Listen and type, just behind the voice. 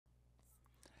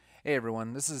Hey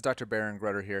everyone, this is Dr. Baron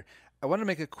Grutter here. I want to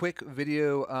make a quick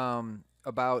video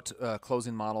about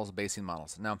closing models, basing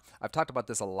models. Now, I've talked about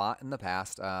this a lot in the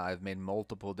past. I've made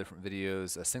multiple different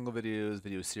videos, single videos,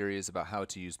 video series about how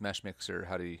to use Mesh Mixer,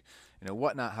 how to,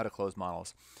 whatnot, how to close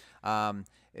models.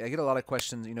 I get a lot of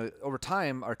questions. Over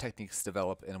time, our techniques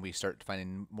develop and we start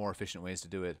finding more efficient ways to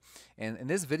do it. And in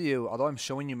this video, although I'm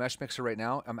showing you Mesh Mixer right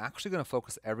now, I'm actually going to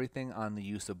focus everything on the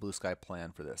use of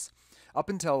BlueSkyPlan for this. Up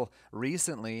until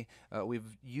recently,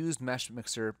 we've used Mesh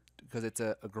Mixer because it's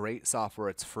a great software.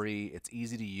 It's free, it's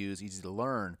easy to use, easy to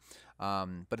learn,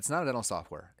 but it's not a dental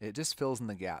software. It just fills in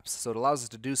the gaps. So it allows us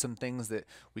to do some things that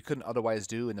we couldn't otherwise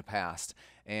do in the past.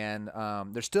 And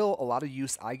there's still a lot of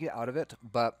use I get out of it,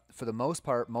 but for the most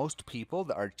part, most people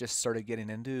that are just started getting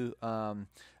into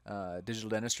digital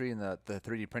dentistry and the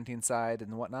 3D printing side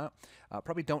and whatnot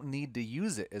probably don't need to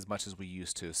use it as much as we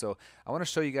used to. So I want to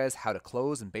show you guys how to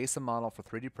close and base a model for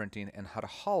 3D printing and how to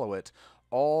hollow it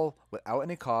all without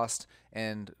any cost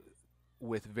and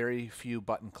with very few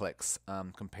button clicks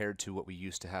compared to what we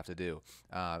used to have to do,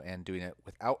 and doing it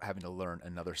without having to learn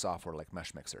another software like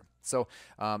Mesh Mixer. So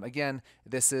again,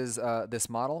 this is this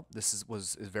model. This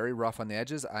is very rough on the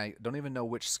edges. I don't even know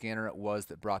which scanner it was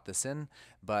that brought this in,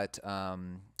 but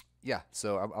yeah,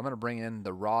 so I'm going to bring in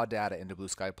the raw data into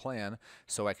BlueSkyPlan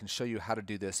so I can show you how to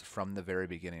do this from the very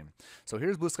beginning. So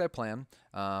here's BlueSkyPlan.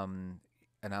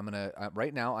 And I'm gonna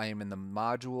right now I am in the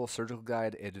module Surgical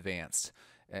Guide Advanced.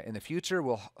 In the future,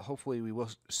 we will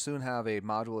soon have a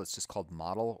module that's just called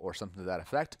Model or something to that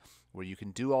effect, where you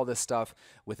can do all this stuff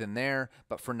within there.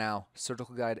 But for now,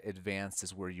 Surgical Guide Advanced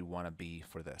is where you want to be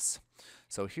for this.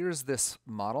 So here's this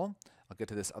model. I'll get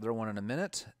to this other one in a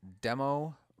minute.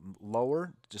 Demo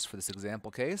lower, just for this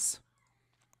example case.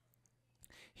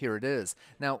 Here it is.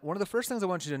 Now, one of the first things I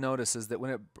want you to notice is that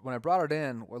when I brought it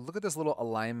in, well, look at this little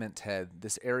alignment head,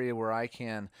 this area where I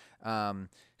can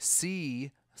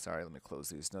see. Sorry, let me close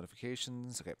these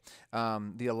notifications. Okay,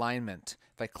 the alignment.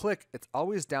 If I click, it's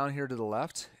always down here to the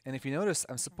left. And if you notice,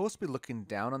 I'm supposed to be looking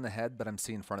down on the head, but I'm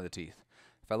seeing front of the teeth.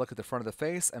 If I look at the front of the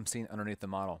face, I'm seeing underneath the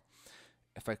model.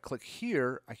 If I click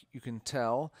here, you can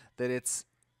tell that it's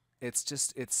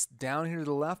down here to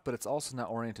the left, but it's also not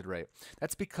oriented right.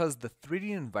 That's because the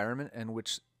 3D environment in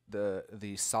which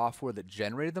the software that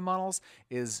generated the models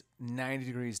is 90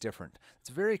 degrees different. It's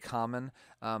very common.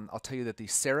 I'll tell you that the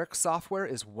Cerex software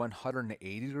is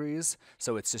 180 degrees,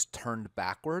 so it's just turned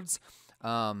backwards.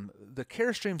 The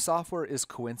CareStream software is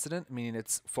coincident, meaning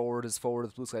it's forward as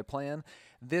BlueSkyPlan.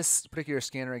 This particular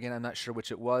scanner, again, I'm not sure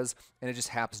which it was, and it just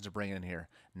happens to bring it in here.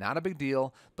 Not a big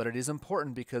deal, but it is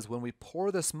important because when we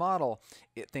pour this model,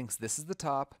 it thinks this is the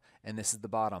top and this is the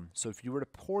bottom. So if you were to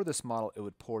pour this model, it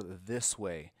would pour this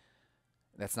way.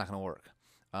 That's not going to work.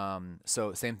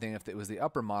 So same thing if it was the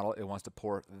upper model, it wants to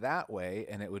pour that way,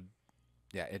 and it would,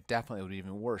 yeah, it definitely would be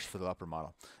even worse for the upper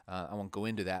model. I won't go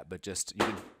into that, but just you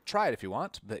can try it if you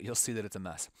want, but you'll see that it's a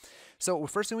mess. So the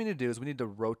first thing we need to do is we need to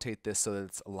rotate this so that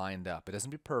it's lined up. It doesn't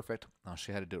be perfect. I'll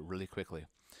show you how to do it really quickly.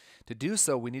 To do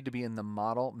so, we need to be in the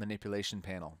model manipulation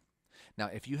panel. Now,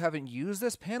 if you haven't used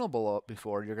this panel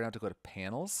before, you're going to have to go to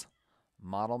Panels,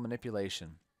 Model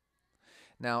Manipulation.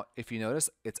 Now, if you notice,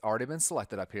 it's already been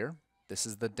selected up here. This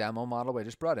is the demo model I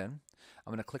just brought in. I'm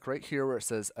going to click right here where it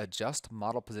says Adjust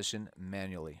Model Position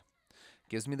Manually.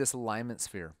 Gives me this alignment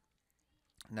sphere.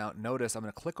 Now, notice I'm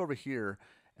going to click over here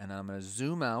and I'm going to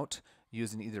zoom out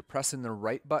using either pressing the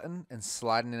right button and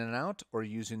sliding in and out or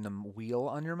using the wheel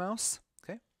on your mouse.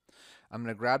 Okay. I'm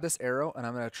going to grab this arrow and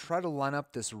I'm going to try to line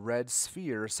up this red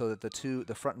sphere so that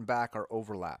the front and back are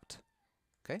overlapped.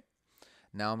 Okay.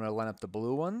 Now I'm going to line up the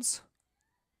blue ones.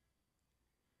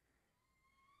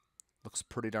 Looks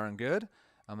pretty darn good.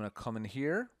 I'm going to come in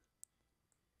here,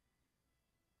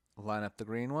 line up the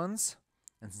green ones,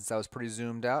 and since I was pretty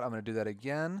zoomed out, I'm going to do that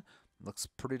again. Looks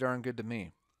pretty darn good to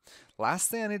me. Last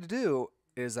thing I need to do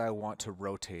is I want to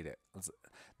rotate it.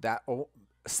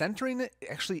 Centering it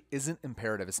actually isn't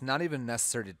imperative. It's not even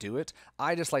necessary to do it.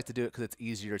 I just like to do it because it's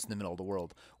easier. It's in the middle of the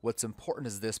world. What's important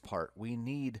is this part. We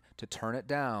need to turn it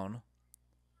down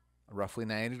roughly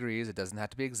 90 degrees. It doesn't have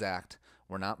to be exact.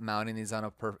 We're not mounting these on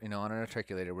on an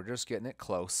articulator. We're just getting it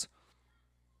close.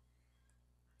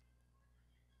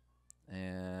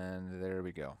 And there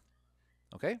we go.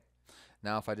 Okay.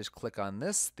 Now if I just click on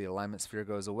this, the alignment sphere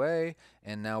goes away,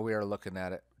 and now we are looking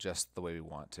at it just the way we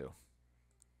want to.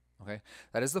 Okay,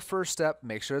 that is the first step.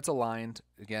 Make sure it's aligned.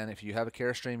 Again, if you have a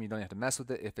Carestream, you don't have to mess with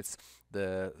it. If it's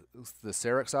the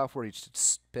Cerex software, you just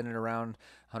spin it around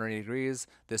 180 degrees.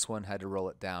 This one had to roll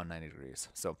it down 90 degrees.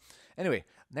 So anyway,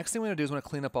 next thing we're gonna do is we're gonna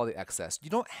clean up all the excess. You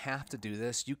don't have to do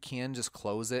this. You can just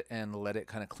close it and let it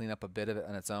kind of clean up a bit of it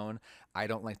on its own. I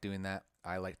don't like doing that.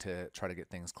 I like to try to get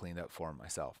things cleaned up for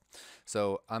myself.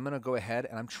 So I'm gonna go ahead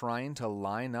and I'm trying to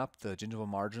line up the gingival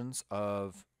margins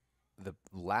of the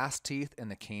last teeth and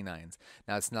the canines.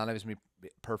 Now it's not always going to be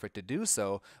perfect to do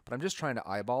so, but I'm just trying to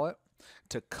eyeball it.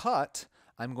 To cut,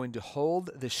 I'm going to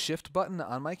hold the shift button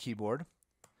on my keyboard.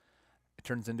 It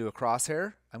turns into a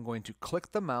crosshair. I'm going to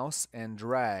click the mouse and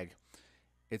drag.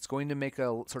 It's going to make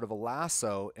a sort of a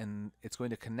lasso, and it's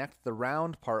going to connect the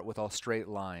round part with a straight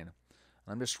line.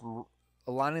 I'm just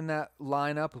aligning that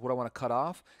line up with what I want to cut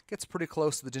off. Gets pretty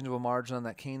close to the gingival margin on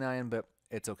that canine, but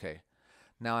it's okay.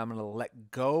 Now I'm going to let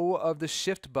go of the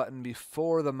shift button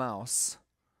before the mouse.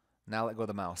 Now let go of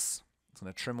the mouse. It's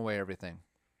going to trim away everything.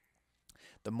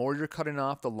 The more you're cutting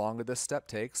off, the longer this step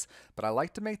takes. But I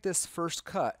like to make this first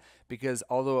cut because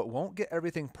although it won't get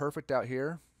everything perfect out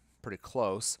here, pretty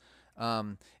close,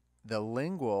 the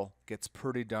lingual gets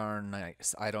pretty darn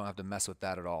nice. I don't have to mess with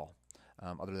that at all,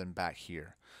 other than back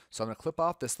here. So I'm going to clip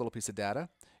off this little piece of data.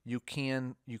 You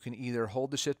can either hold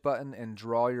the shift button and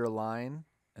draw your line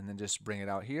and then just bring it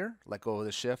out here, let go of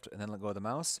the shift, and then let go of the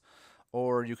mouse.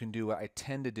 Or you can do what I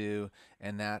tend to do,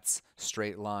 and that's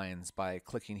straight lines by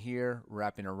clicking here,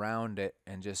 wrapping around it,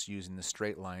 and just using the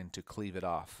straight line to cleave it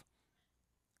off.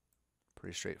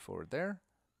 Pretty straightforward there.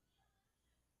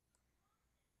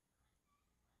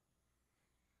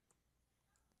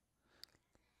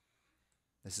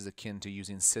 This is akin to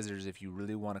using scissors if you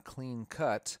really want a clean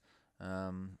cut.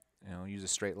 Use a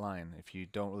straight line. If you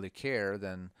don't really care,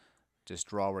 then just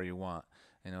draw where you want.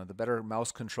 The better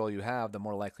mouse control you have, the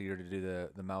more likely you're to do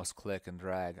the mouse click and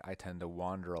drag. I tend to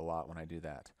wander a lot when I do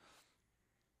that.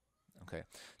 Okay,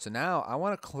 so now I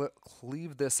want to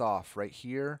cleave this off right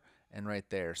here and right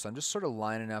there. So I'm just sort of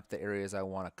lining up the areas I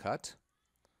want to cut.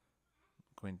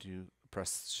 I'm going to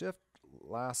press shift,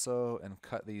 lasso, and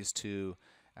cut these two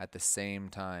at the same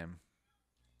time.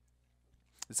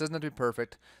 This doesn't have to be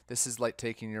perfect. This is like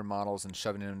taking your models and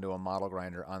shoving them into a model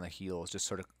grinder on the heels, just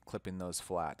sort of clipping those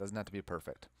flat. Doesn't have to be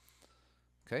perfect.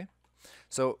 Okay,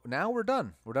 so now we're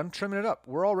done. We're done trimming it up.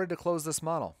 We're all ready to close this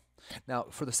model. Now,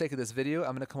 for the sake of this video,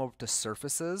 I'm going to come over to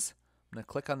Surfaces. I'm going to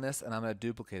click on this and I'm going to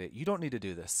duplicate it. You don't need to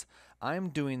do this. I'm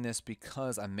doing this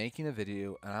because I'm making a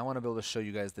video and I want to be able to show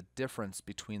you guys the difference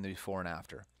between the before and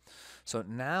after. So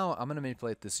now I'm going to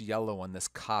manipulate this yellow one, this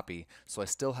copy, so I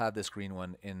still have this green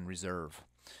one in reserve.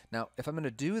 Now, if I'm going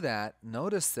to do that,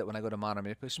 notice that when I go to Model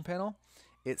Manipulation Panel,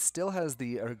 it still has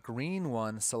the green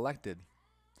one selected.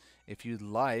 If you'd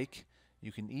like,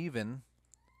 you can even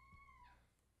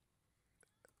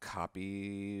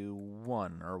copy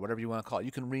one, or whatever you want to call it.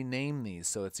 You can rename these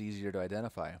so it's easier to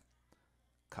identify.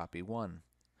 Copy one.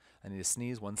 I need to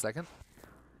sneeze 1 second.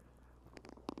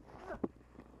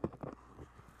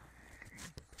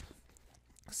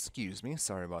 Excuse me,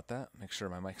 sorry about that. Make sure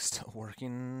my mic's still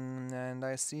working and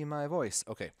I see my voice.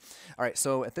 Okay, all right,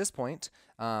 so at this point,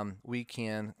 we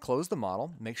can close the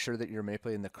model, make sure that you're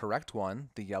manipulating the correct one,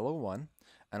 the yellow one,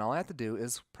 and all I have to do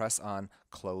is press on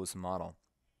Close Model.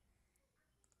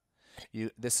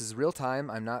 This is real time.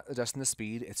 I'm not adjusting the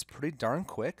speed. It's pretty darn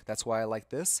quick. That's why I like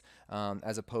this,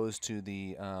 as opposed to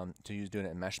doing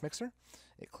it in Mesh Mixer.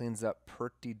 It cleans up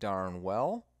pretty darn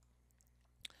well.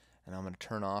 And I'm going to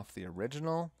turn off the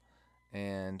original.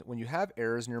 And when you have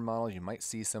errors in your model, you might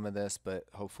see some of this, but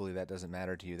hopefully that doesn't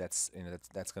matter to you. That's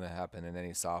going to happen in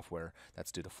any software.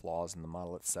 That's due to flaws in the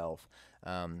model itself.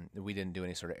 We didn't do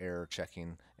any sort of error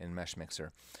checking in Mesh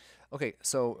Mixer. Okay,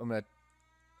 so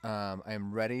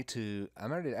I'm ready to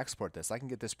export this. I can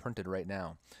get this printed right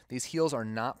now. These heels are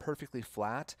not perfectly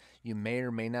flat. You may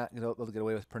or may not be able to get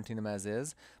away with printing them as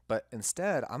is, but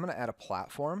instead I'm going to add a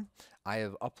platform. I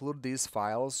have uploaded these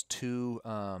files to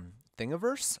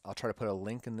Thingiverse. I'll try to put a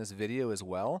link in this video as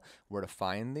well where to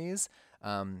find these.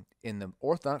 In the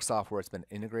orthodontic software, it's been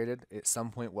integrated. At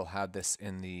some point we'll have this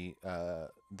in the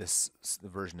this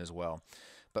version as well.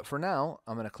 But for now,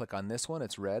 I'm going to click on this one.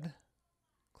 It's red.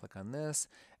 Click on this,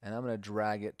 and I'm going to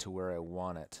drag it to where I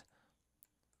want it.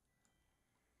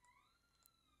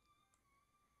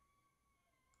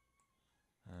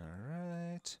 All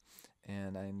right,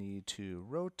 and I need to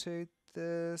rotate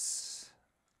this.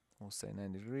 We'll say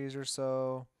 90 degrees or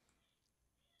so.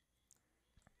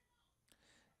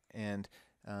 And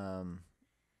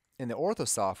In the Ortho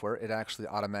software, it actually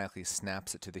automatically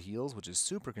snaps it to the heels, which is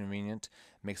super convenient,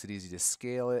 makes it easy to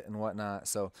scale it and whatnot.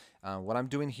 So what I'm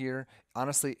doing here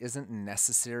honestly isn't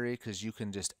necessary, because you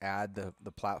can just add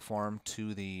the platform to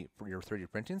your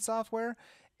 3D printing software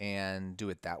and do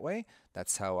it that way.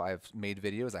 That's how I've made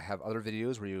videos. I have other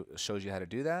videos where it shows you how to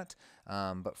do that.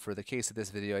 But for the case of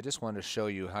this video, I just wanted to show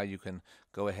you how you can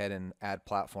go ahead and add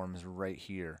platforms right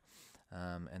here.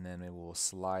 And then maybe we'll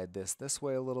slide this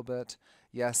way a little bit.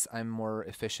 Yes, I'm more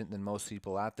efficient than most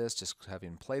people at this, just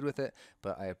having played with it,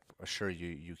 but I assure you,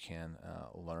 you can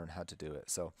learn how to do it.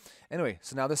 So anyway,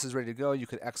 so now this is ready to go. You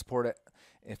could export it.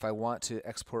 If I want to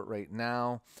export right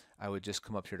now, I would just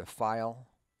come up here to File,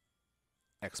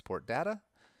 Export Data,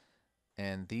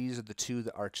 and these are the two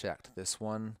that are checked, this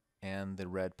one and the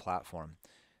red platform.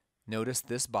 Notice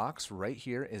this box right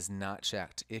here is not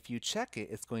checked. If you check it,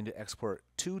 it's going to export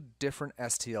two different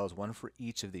STLs, one for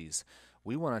each of these.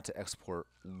 We want it to export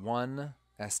one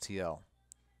STL.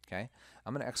 Okay,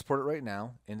 I'm going to export it right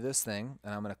now into this thing,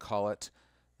 and I'm going to call it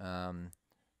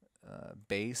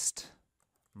Based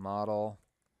Model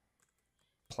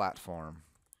Platform.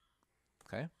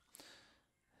 Okay,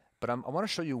 but I want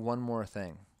to show you one more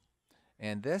thing,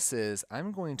 and this is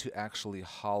I'm going to actually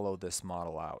hollow this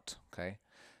model out. Okay.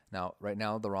 Now, right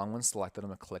now, the wrong one's selected. I'm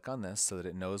going to click on this so that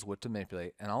it knows what to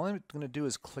manipulate. And all I'm going to do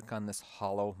is click on this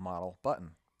Hollow Model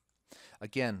button.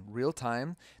 Again, real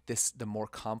time, the more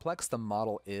complex the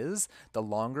model is, the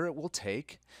longer it will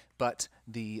take. But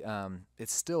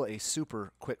it's still a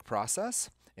super quick process.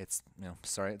 It's,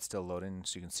 sorry, it's still loading,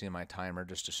 so you can see my timer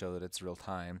just to show that it's real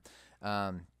time.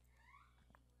 10,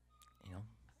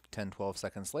 12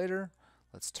 seconds later,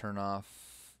 let's turn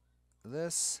off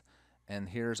this. And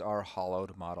here's our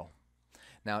hollowed model.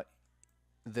 Now,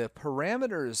 the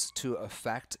parameters to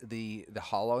affect the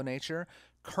hollow nature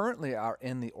currently are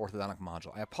in the orthodontic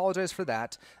module. I apologize for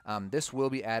that. This will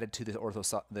be added to the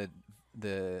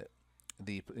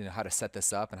how to set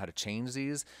this up and how to change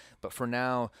these. But for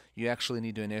now, you actually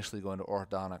need to initially go into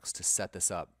orthodontics to set this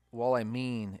up. All I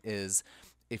mean is,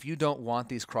 if you don't want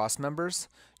these cross members,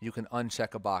 you can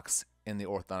uncheck a box in the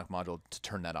orthodontic module to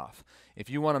turn that off. If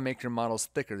you want to make your models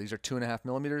thicker, these are 2.5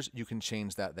 millimeters, you can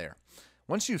change that there.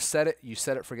 Once you've set it,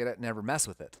 forget it, never mess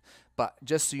with it. But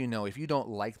just so you know, if you don't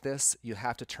like this, you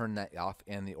have to turn that off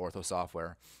in the Ortho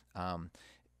software.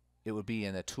 It would be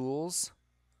in the Tools,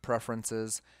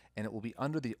 Preferences, and it will be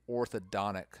under the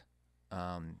orthodontic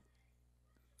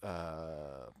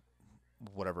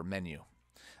whatever menu.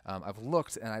 I've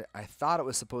looked, and I thought it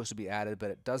was supposed to be added, but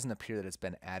it doesn't appear that it's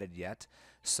been added yet.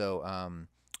 So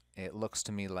it looks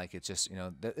to me like it's just,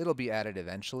 it'll be added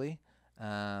eventually.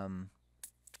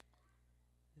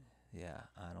 Yeah,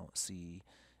 I don't see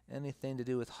anything to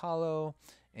do with hollow,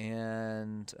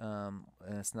 and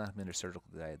it's not under surgical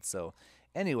guide. So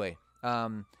anyway,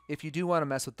 if you do want to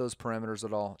mess with those parameters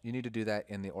at all, you need to do that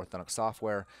in the orthodontic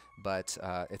software, but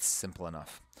it's simple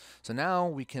enough. So now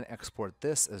we can export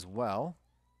this as well.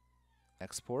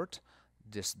 Export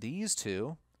just these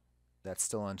two. That's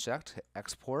still unchecked. Hit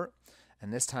export,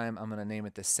 and this time I'm going to name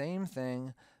it the same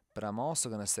thing, but I'm also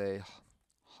going to say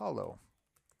hollow.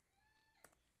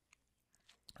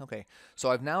 Okay,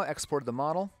 so I've now exported the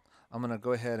model. I'm going to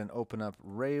go ahead and open up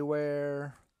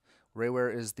Rayware.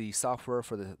 Rayware is the software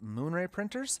for the Moonray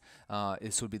printers.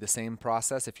 This would be the same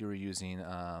process if you were using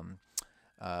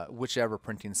whichever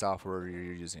printing software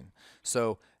you're using.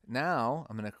 So now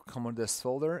I'm going to come into this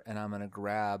folder, and I'm going to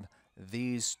grab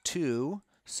these two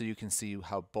so you can see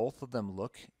how both of them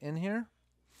look in here.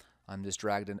 I've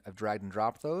dragged and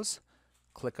dropped those.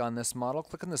 Click on this model.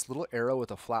 Click on this little arrow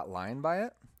with a flat line by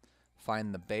it.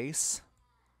 Find the base.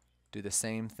 Do the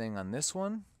same thing on this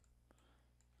one.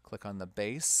 Click on the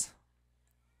base.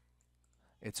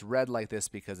 It's red like this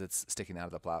because it's sticking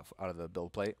out of the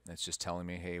build plate. It's just telling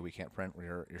me, hey, we can't print.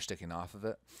 You're sticking off of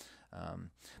it.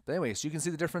 But anyways, you can see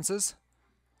the differences.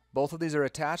 Both of these are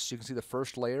attached. You can see the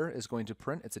first layer is going to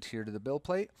print. It's adhered to the build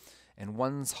plate. And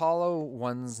one's hollow,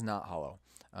 one's not hollow.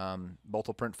 Both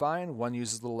will print fine. One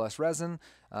uses a little less resin.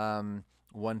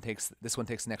 This one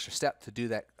takes an extra step to do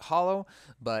that hollow,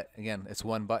 but again, it's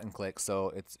one button click.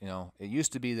 So it's, it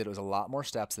used to be that it was a lot more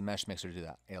steps. The Mesh Mixer to do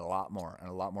that, a lot more, and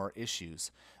a lot more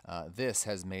issues. This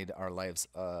has made our lives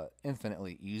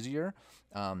infinitely easier.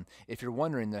 If you're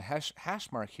wondering, the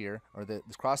hash mark here, or the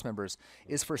cross members,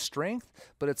 is for strength,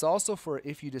 but it's also for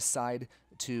if you decide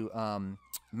to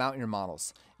mount your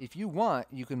models. If you want,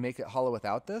 you can make it hollow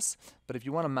without this, but if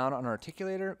you want to mount it on an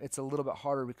articulator, it's a little bit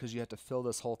harder because you have to fill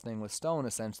this whole thing with stone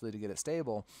essentially to get it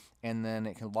stable, and then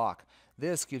it can lock.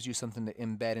 This gives you something to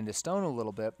embed into stone a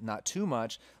little bit, not too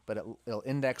much, but it'll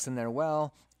index in there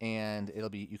well, and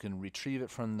you can retrieve it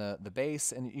from the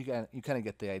base, and you kind of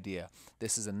get the idea.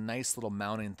 This is a nice little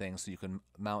mounting thing so you can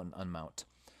mount and unmount.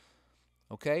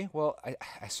 Okay, well,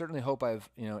 I certainly hope I've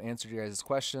answered your guys'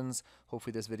 questions.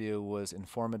 Hopefully this video was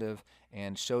informative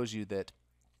and shows you that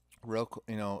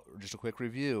just a quick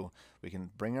review. We can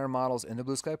bring our models into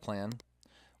BlueSkyPlan.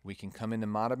 We can come into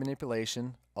model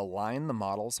manipulation, align the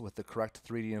models with the correct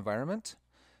 3D environment,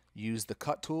 use the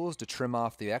cut tools to trim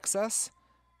off the excess,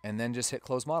 and then just hit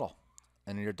close model,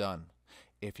 and you're done.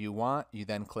 If you want, you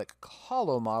then click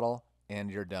hollow model,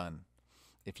 and you're done.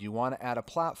 If you want to add a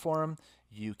platform,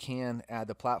 you can add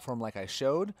the platform like I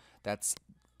showed.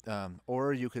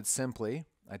 Or you could simply,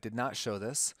 I did not show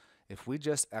this, if we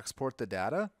just export the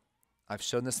data, I've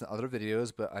shown this in other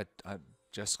videos, but I'm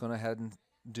just going to head and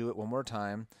do it one more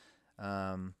time.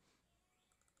 I'm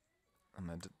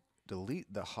going to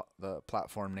delete the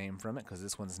platform name from it because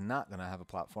this one's not going to have a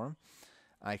platform.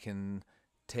 I can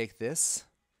take this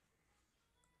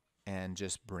and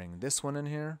just bring this one in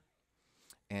here.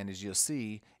 And as you'll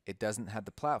see, it doesn't have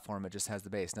the platform, it just has the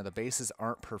base. Now the bases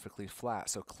aren't perfectly flat,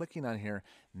 so clicking on here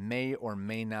may or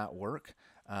may not work.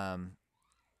 I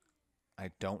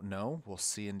don't know. We'll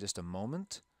see in just a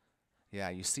moment. Yeah,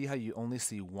 you see how you only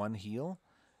see one heel?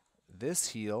 This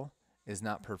heel is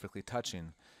not perfectly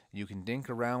touching. You can dink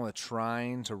around with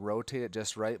trying to rotate it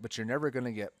just right, but you're never going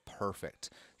to get perfect.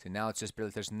 See, now it's just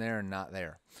barely touching there and not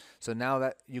there. So now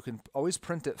that you can always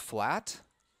print it flat,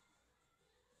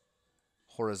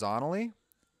 horizontally,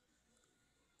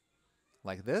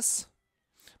 like this.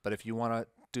 But if you want to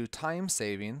do time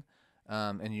saving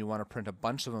and you want to print a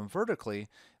bunch of them vertically,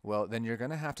 well, then you're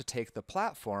going to have to take the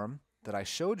platform that I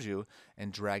showed you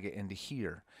and drag it into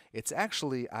here. It's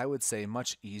actually, I would say,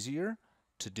 much easier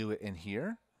to do it in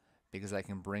here because I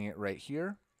can bring it right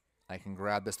here. I can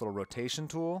grab this little rotation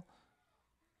tool.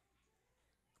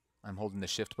 I'm holding the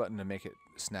shift button to make it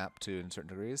snap to in certain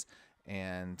degrees,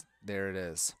 and there it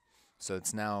is. So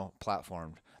it's now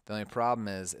platformed. The only problem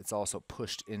is it's also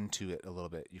pushed into it a little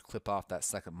bit. You clip off that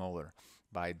second molar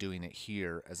by doing it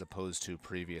here as opposed to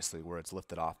previously where it's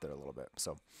lifted off there a little bit.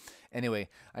 So anyway,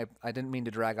 I didn't mean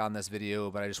to drag on this video,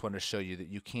 but I just wanted to show you that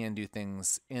you can do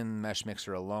things in Mesh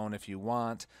Mixer alone if you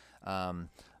want.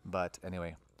 But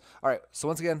anyway. All right, so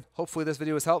once again, hopefully this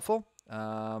video was helpful.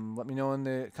 Let me know in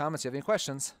the comments if you have any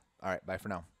questions. All right, bye for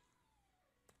now.